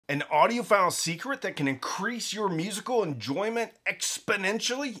An audiophile secret that can increase your musical enjoyment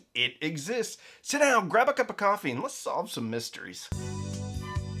exponentially? It exists. Sit down, grab a cup of coffee, and let's solve some mysteries.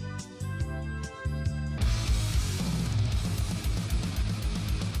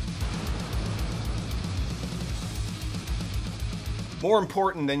 More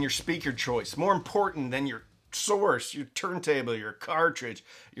important than your speaker choice, more important than your source, your turntable, your cartridge,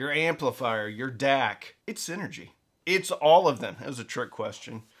 your amplifier, your DAC, it's synergy. It's all of them. That was a trick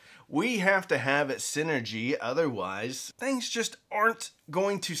question. We have to have it synergy, otherwise things just aren't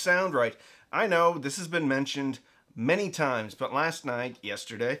going to sound right. I know this has been mentioned many times, but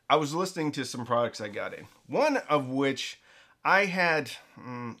yesterday, I was listening to some products I got in. One of which I had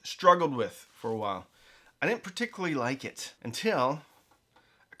struggled with for a while. I didn't particularly like it until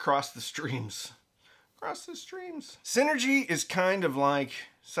across the streams. Synergy is kind of like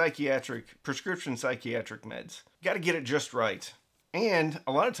prescription psychiatric meds. You got to get it just right. And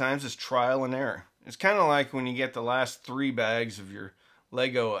a lot of times it's trial and error. It's kind of like when you get the last 3 bags of your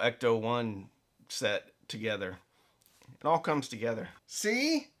Lego Ecto 1 set together. It all comes together.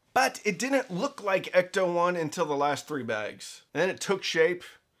 See? But it didn't look like Ecto 1 until the last 3 bags. And then it took shape,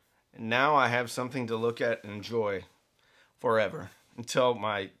 and now I have something to look at and enjoy forever. Until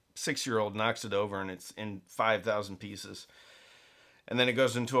my 6-year-old knocks it over and it's in 5,000 pieces. And then it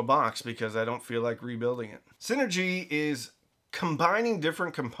goes into a box because I don't feel like rebuilding it. Synergy is combining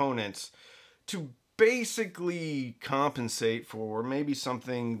different components to basically compensate for maybe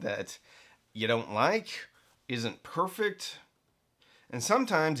something that you don't like, isn't perfect. And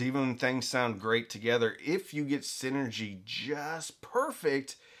sometimes even when things sound great together, if you get synergy just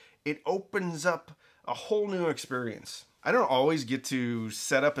perfect, it opens up a whole new experience. I don't always get to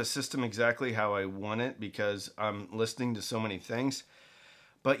set up a system exactly how I want it because I'm listening to so many things.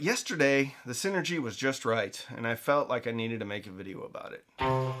 But yesterday, the synergy was just right, and I felt like I needed to make a video about it.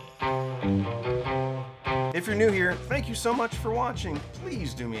 If you're new here, thank you so much for watching.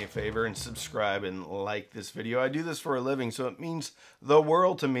 Please do me a favor and subscribe and like this video. I do this for a living, so it means the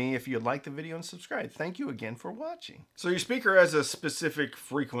world to me if you like the video and subscribe. Thank you again for watching. So your speaker has a specific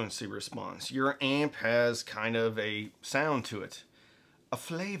frequency response. Your amp has kind of a sound to it, a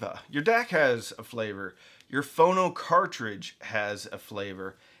flavor. Your DAC has a flavor. Your phono cartridge has a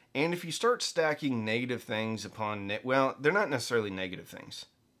flavor. And if you start stacking negative things upon, well, they're not necessarily negative things,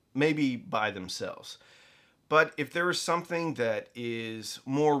 maybe by themselves. But if there is something that is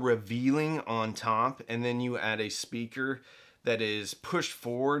more revealing on top, and then you add a speaker that is pushed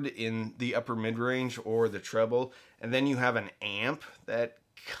forward in the upper mid-range or the treble, and then you have an amp that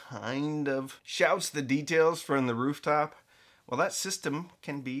kind of shouts the details from the rooftop, well, that system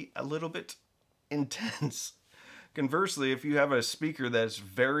can be a little bit intense. Conversely, if you have a speaker that's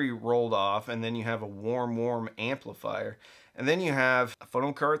very rolled off, and then you have a warm amplifier, and then you have a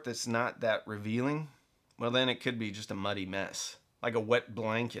phono cart that's not that revealing, well, then it could be just a muddy mess, like a wet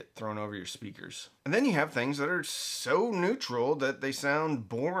blanket thrown over your speakers. And then you have things that are so neutral that they sound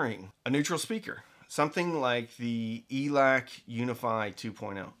boring. A neutral speaker, something like the ELAC Unify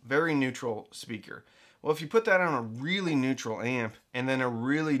 2.0, very neutral speaker. Well, if you put that on a really neutral amp and then a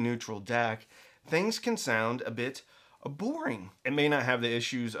really neutral DAC, things can sound a bit boring. It may not have the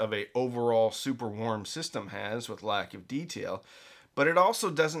issues of an overall super warm system has with lack of detail, but it also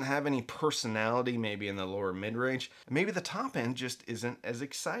doesn't have any personality maybe in the lower mid-range. Maybe the top end just isn't as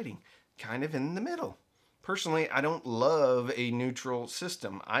exciting, kind of in the middle. Personally, I don't love a neutral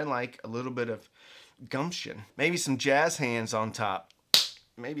system. I like a little bit of gumption. Maybe some jazz hands on top.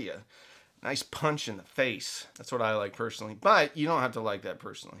 Maybe a nice punch in the face. That's what I like personally, but you don't have to like that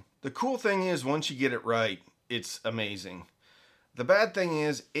personally. The cool thing is once you get it right, it's amazing. The bad thing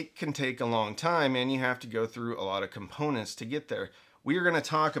is it can take a long time and you have to go through a lot of components to get there. We are going to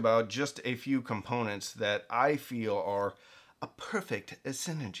talk about just a few components that I feel are a perfect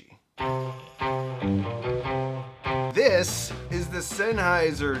synergy. This is the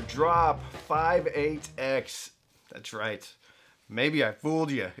Sennheiser Drop 58X. That's right. Maybe I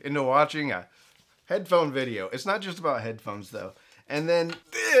fooled you into watching a headphone video. It's not just about headphones though. And then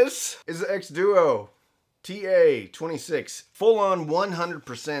this is the Xduoo TA26, full on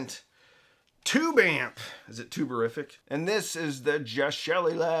 100% tube amp. Is it tuberific? And this is the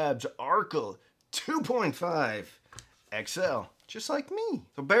Jashelli Labs Arcal 2.5 XL, just like me.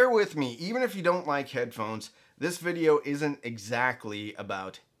 So bear with me, even if you don't like headphones, this video isn't exactly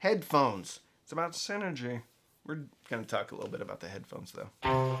about headphones. It's about synergy. We're gonna talk a little bit about the headphones though.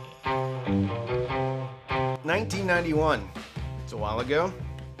 1991, it's a while ago,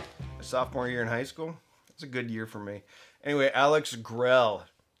 my sophomore year in high school. It's a good year for me. Anyway, Alex Grell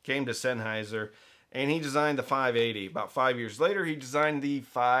came to Sennheiser And he designed the 580. About 5 years later, he designed the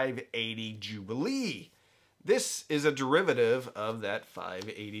 580 Jubilee. This is a derivative of that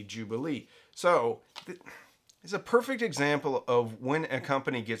 580 Jubilee. So, it's a perfect example of when a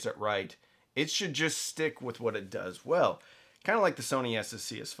company gets it right, it should just stick with what it does well. Kind of like the Sony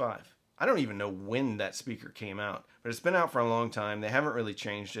SS-CS5. I don't even know when that speaker came out, but it's been out for a long time. They haven't really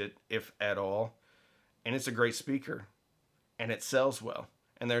changed it, if at all. And it's a great speaker. And it sells well.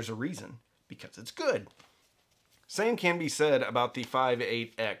 And there's a reason. Because it's good. Same can be said about the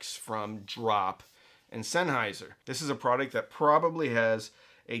 5.8X from Drop and Sennheiser. This is a product that probably has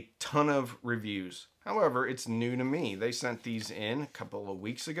a ton of reviews. However, it's new to me. They sent these in a couple of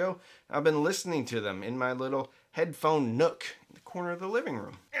weeks ago. I've been listening to them in my little headphone nook in the corner of the living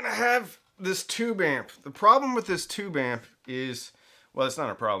room. And I have this tube amp. The problem with this tube amp is, well, it's not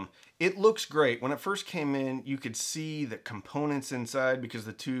a problem. It looks great. When it first came in, you could see the components inside because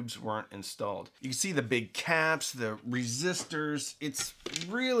the tubes weren't installed. You can see the big caps, the resistors. It's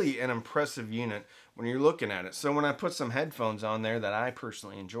really an impressive unit when you're looking at it. So when I put some headphones on there that I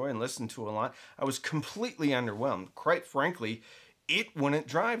personally enjoy and listen to a lot, I was completely underwhelmed. Quite frankly, it wouldn't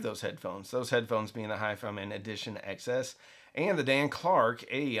drive those headphones. Those headphones being the HiFiMan Edition XS and the Dan Clark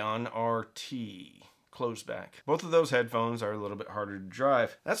Aeon RT. Closed back. Both of those headphones are a little bit harder to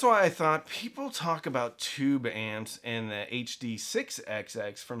drive. That's why I thought people talk about tube amps and the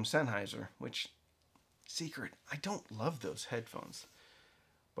HD6XX from Sennheiser, which, secret, I don't love those headphones.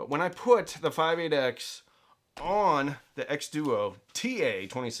 But when I put the 5.8X on the Xduoo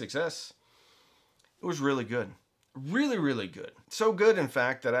TA26S, it was really good. Really, really good. So good, in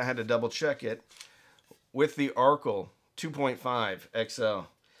fact, that I had to double check it with the Audiophile 2.5 XL.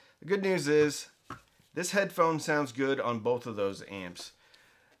 The good news is, this headphone sounds good on both of those amps.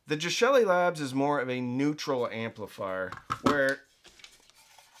 The Xduoo Labs is more of a neutral amplifier, where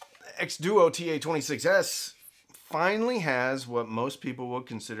Xduoo TA26S finally has what most people would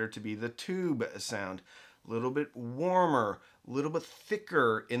consider to be the tube sound. A little bit warmer, a little bit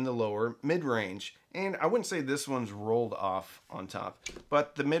thicker in the lower mid-range. And I wouldn't say this one's rolled off on top,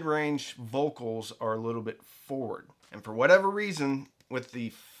 but the mid-range vocals are a little bit forward. And for whatever reason, with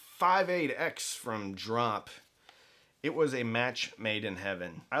the 5.8X from Drop, it was a match made in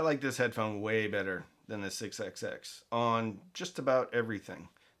heaven. I like this headphone way better than the 6XX on just about everything.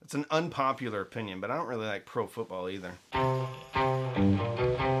 It's an unpopular opinion, but I don't really like pro football either.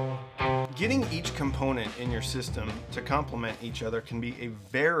 Getting each component in your system to complement each other can be a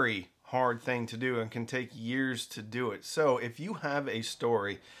very hard thing to do and can take years to do it. So if you have a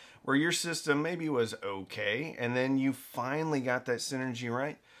story where your system maybe was okay and then you finally got that synergy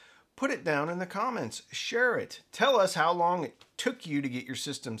right, put it down in the comments, share it. Tell us how long it took you to get your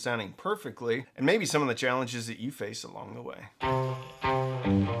system sounding perfectly, and maybe some of the challenges that you face along the way.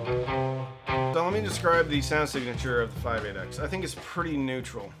 So let me describe the sound signature of the 5.8X. I think it's pretty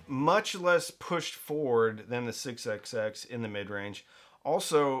neutral, much less pushed forward than the 6XX in the mid-range.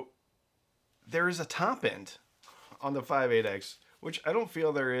 Also, there is a top end on the 5.8X, which I don't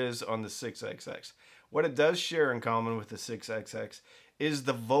feel there is on the 6XX. What it does share in common with the 6XX is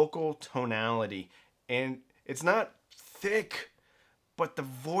the vocal tonality. And it's not thick, but the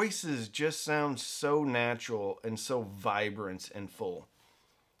voices just sound so natural and so vibrant and full.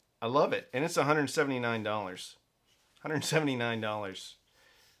 I love it. And it's $179. $179.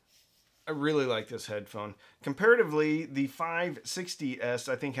 I really like this headphone. Comparatively, the 560S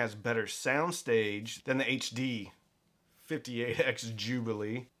I think has better soundstage than the HD 58X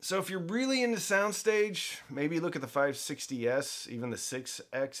Jubilee. So if you're really into soundstage, maybe look at the 560S, even the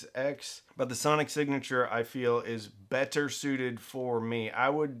 6XX. But the sonic signature, I feel, is better suited for me. I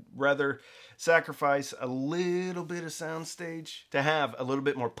would rather sacrifice a little bit of soundstage to have a little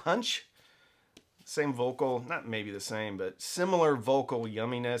bit more punch. Same vocal, not maybe the same, but similar vocal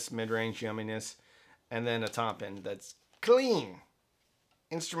yumminess, mid-range yumminess, and then a top end that's clean.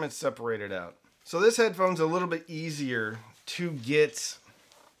 Instruments separated out. So this headphone's a little bit easier to get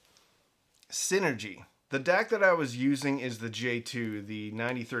synergy. The DAC that I was using is the J2, the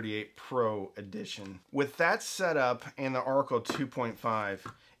 9038 Pro edition. With that setup and the Audiophile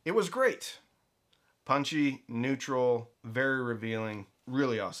 2.5, it was great. Punchy, neutral, very revealing,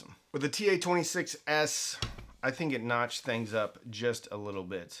 really awesome. With the TA26S, I think it notched things up just a little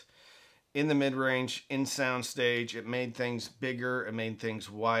bit. In the mid-range, in soundstage, it made things bigger, it made things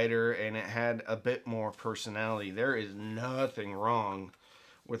wider, and it had a bit more personality. There is nothing wrong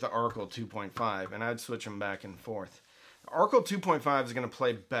with the Audiophile 2.5, and I'd switch them back and forth. The Audiophile 2.5 is going to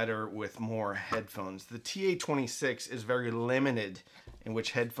play better with more headphones. The TA26 is very limited in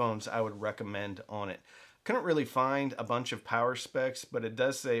which headphones I would recommend on it. Couldn't really find a bunch of power specs, but it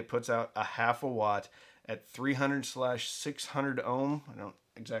does say it puts out a 0.5 watt at 300/600 ohm. I don't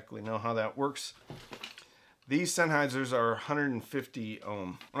exactly know how that works. These Sennheisers are 150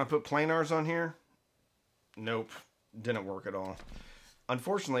 ohm. When I put planars on here, nope, didn't work at all.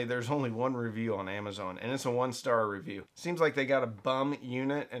 Unfortunately, there's only one review on Amazon, and it's a 1-star review. Seems like they got a bum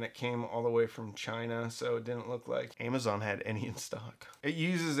unit, and it came all the way from China, so it didn't look like Amazon had any in stock. It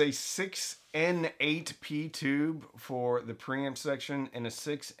uses a 6N8P tube for the preamp section and a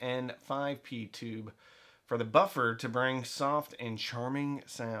 6N5P tube for the buffer to bring soft and charming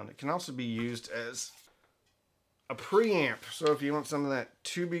sound. It can also be used as a preamp, so if you want some of that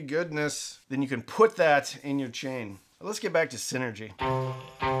tubey goodness, then you can put that in your chain. Let's get back to synergy.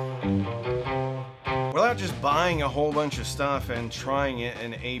 Without just buying a whole bunch of stuff and trying it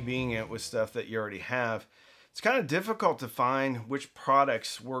and A/Bing it with stuff that you already have, it's kind of difficult to find which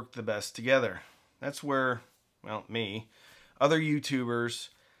products work the best together. That's where, well, me, other YouTubers,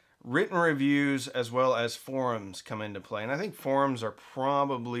 written reviews, as well as forums come into play. And I think forums are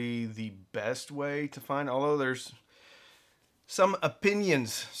probably the best way to find, although there's some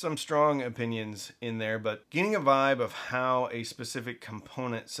opinions, some strong opinions in there, but getting a vibe of how a specific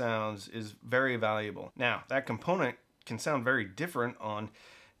component sounds is very valuable. Now, that component can sound very different on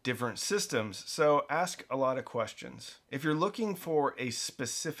different systems, so ask a lot of questions. If you're looking for a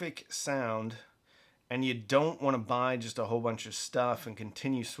specific sound and you don't want to buy just a whole bunch of stuff and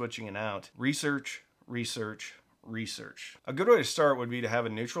continue switching it out, research, research, research. A good way to start would be to have a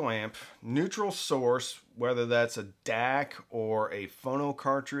neutral amp, neutral source, whether that's a DAC or a phono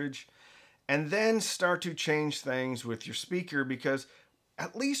cartridge, and then start to change things with your speaker, because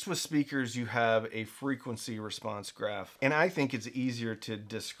at least with speakers you have a frequency response graph. And I think it's easier to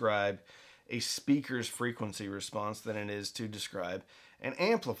describe a speaker's frequency response than it is to describe an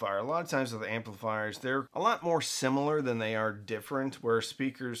amplifier. A lot of times with amplifiers, they're a lot more similar than they are different, where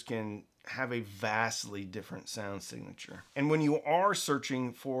speakers can have a vastly different sound signature. And when you are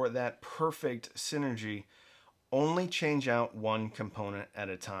searching for that perfect synergy, only change out one component at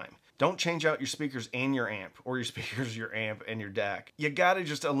a time. Don't change out your speakers and your amp, or your speakers, your amp, and your DAC. You gotta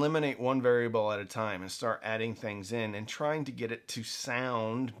just eliminate one variable at a time and start adding things in and trying to get it to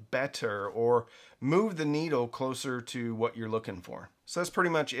sound better or move the needle closer to what you're looking for. So that's pretty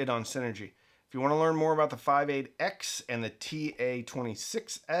much it on synergy. If you want to learn more about the 58X and the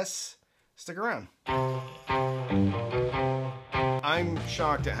TA26S, stick around. I'm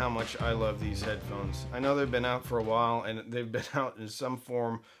shocked at how much I love these headphones. I know they've been out for a while, and they've been out in some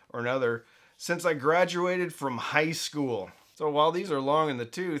form or another since I graduated from high school. So while these are long in the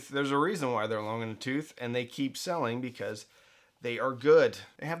tooth, there's a reason why they're long in the tooth, and they keep selling because they are good.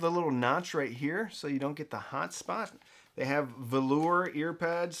 They have the little notch right here so you don't get the hot spot. They have velour ear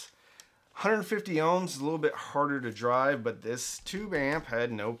pads. 150 ohms, a little bit harder to drive, but this tube amp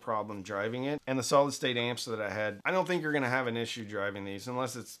had no problem driving it. And the solid state amps that I had, I don't think you're gonna have an issue driving these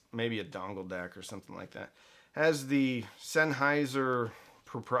unless it's maybe a dongle DAC or something like that. Has the Sennheiser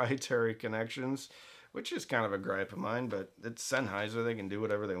proprietary connections, which is kind of a gripe of mine, but it's Sennheiser, they can do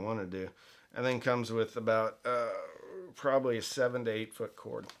whatever they want to do. And then comes with about probably a 7 to 8 foot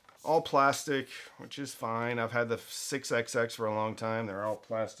cord. All plastic, which is fine. I've had the 6XX for a long time. They're all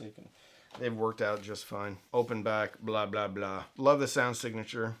plastic and they've worked out just fine. Open back, blah, blah, blah. Love the sound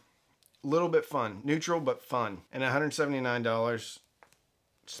signature. A little bit fun. Neutral, but fun. And $179,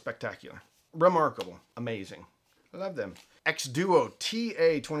 spectacular. Remarkable. Amazing. Love them. Xduoo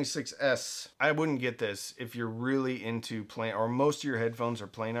TA26S. I wouldn't get this if you're really into planar, or most of your headphones are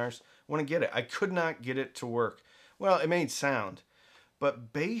planars. Wouldn't get it. I could not get it to work. Well, it made sound,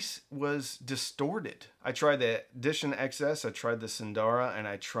 but bass was distorted. I tried the Edition XS, I tried the Sindara, and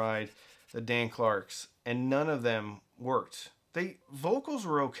I tried the Dan Clarks, and none of them worked. Vocals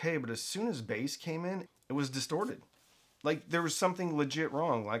were okay, but as soon as bass came in, it was distorted. Like there was something legit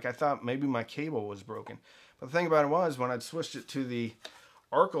wrong. Like I thought maybe my cable was broken. But the thing about it was, when I'd switched it to the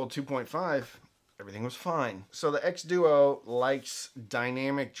Arcal 2.5, everything was fine. So the Xduoo likes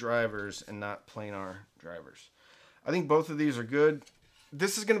dynamic drivers and not planar drivers. I think both of these are good.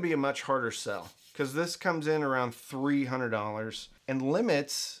 This is going to be a much harder sell because this comes in around $300 and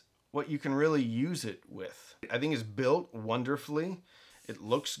limits what you can really use it with. I think it's built wonderfully. It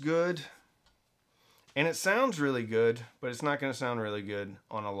looks good. And it sounds really good, but it's not going to sound really good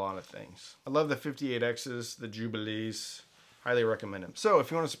on a lot of things. I love the 58Xs, the Jubilees. Highly recommend them. So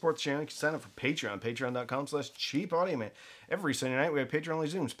if you want to support the channel, you can sign up for Patreon. Patreon.com/cheapaudioman. Every Sunday night we have Patreon-only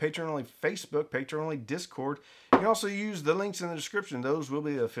Zooms, Patreon-only Facebook, Patreon-only Discord. You can also use the links in the description. Those will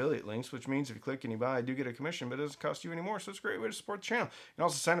be the affiliate links, which means if you click and you buy, I do get a commission, but it doesn't cost you any more, so it's a great way to support the channel. You can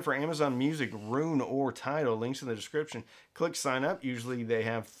also sign up for Amazon Music, Rune, or Tidal. Links in the description. Click sign up. Usually they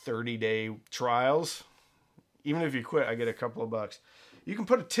have 30-day trials. Even if you quit, I get a couple of bucks. You can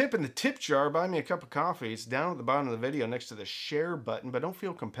put a tip in the tip jar, buy me a cup of coffee. It's down at the bottom of the video next to the share button, but don't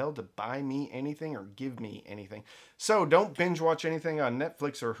feel compelled to buy me anything or give me anything. So don't binge watch anything on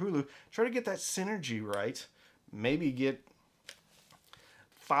Netflix or Hulu. Try to get that synergy right. Maybe get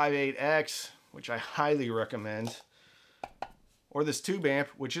 5.8x, which I highly recommend, or this tube amp,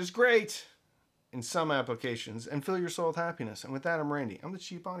 which is great in some applications, and fill your soul with happiness. And with that, I'm Randy. I'm the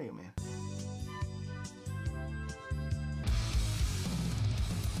Cheap Audio Man.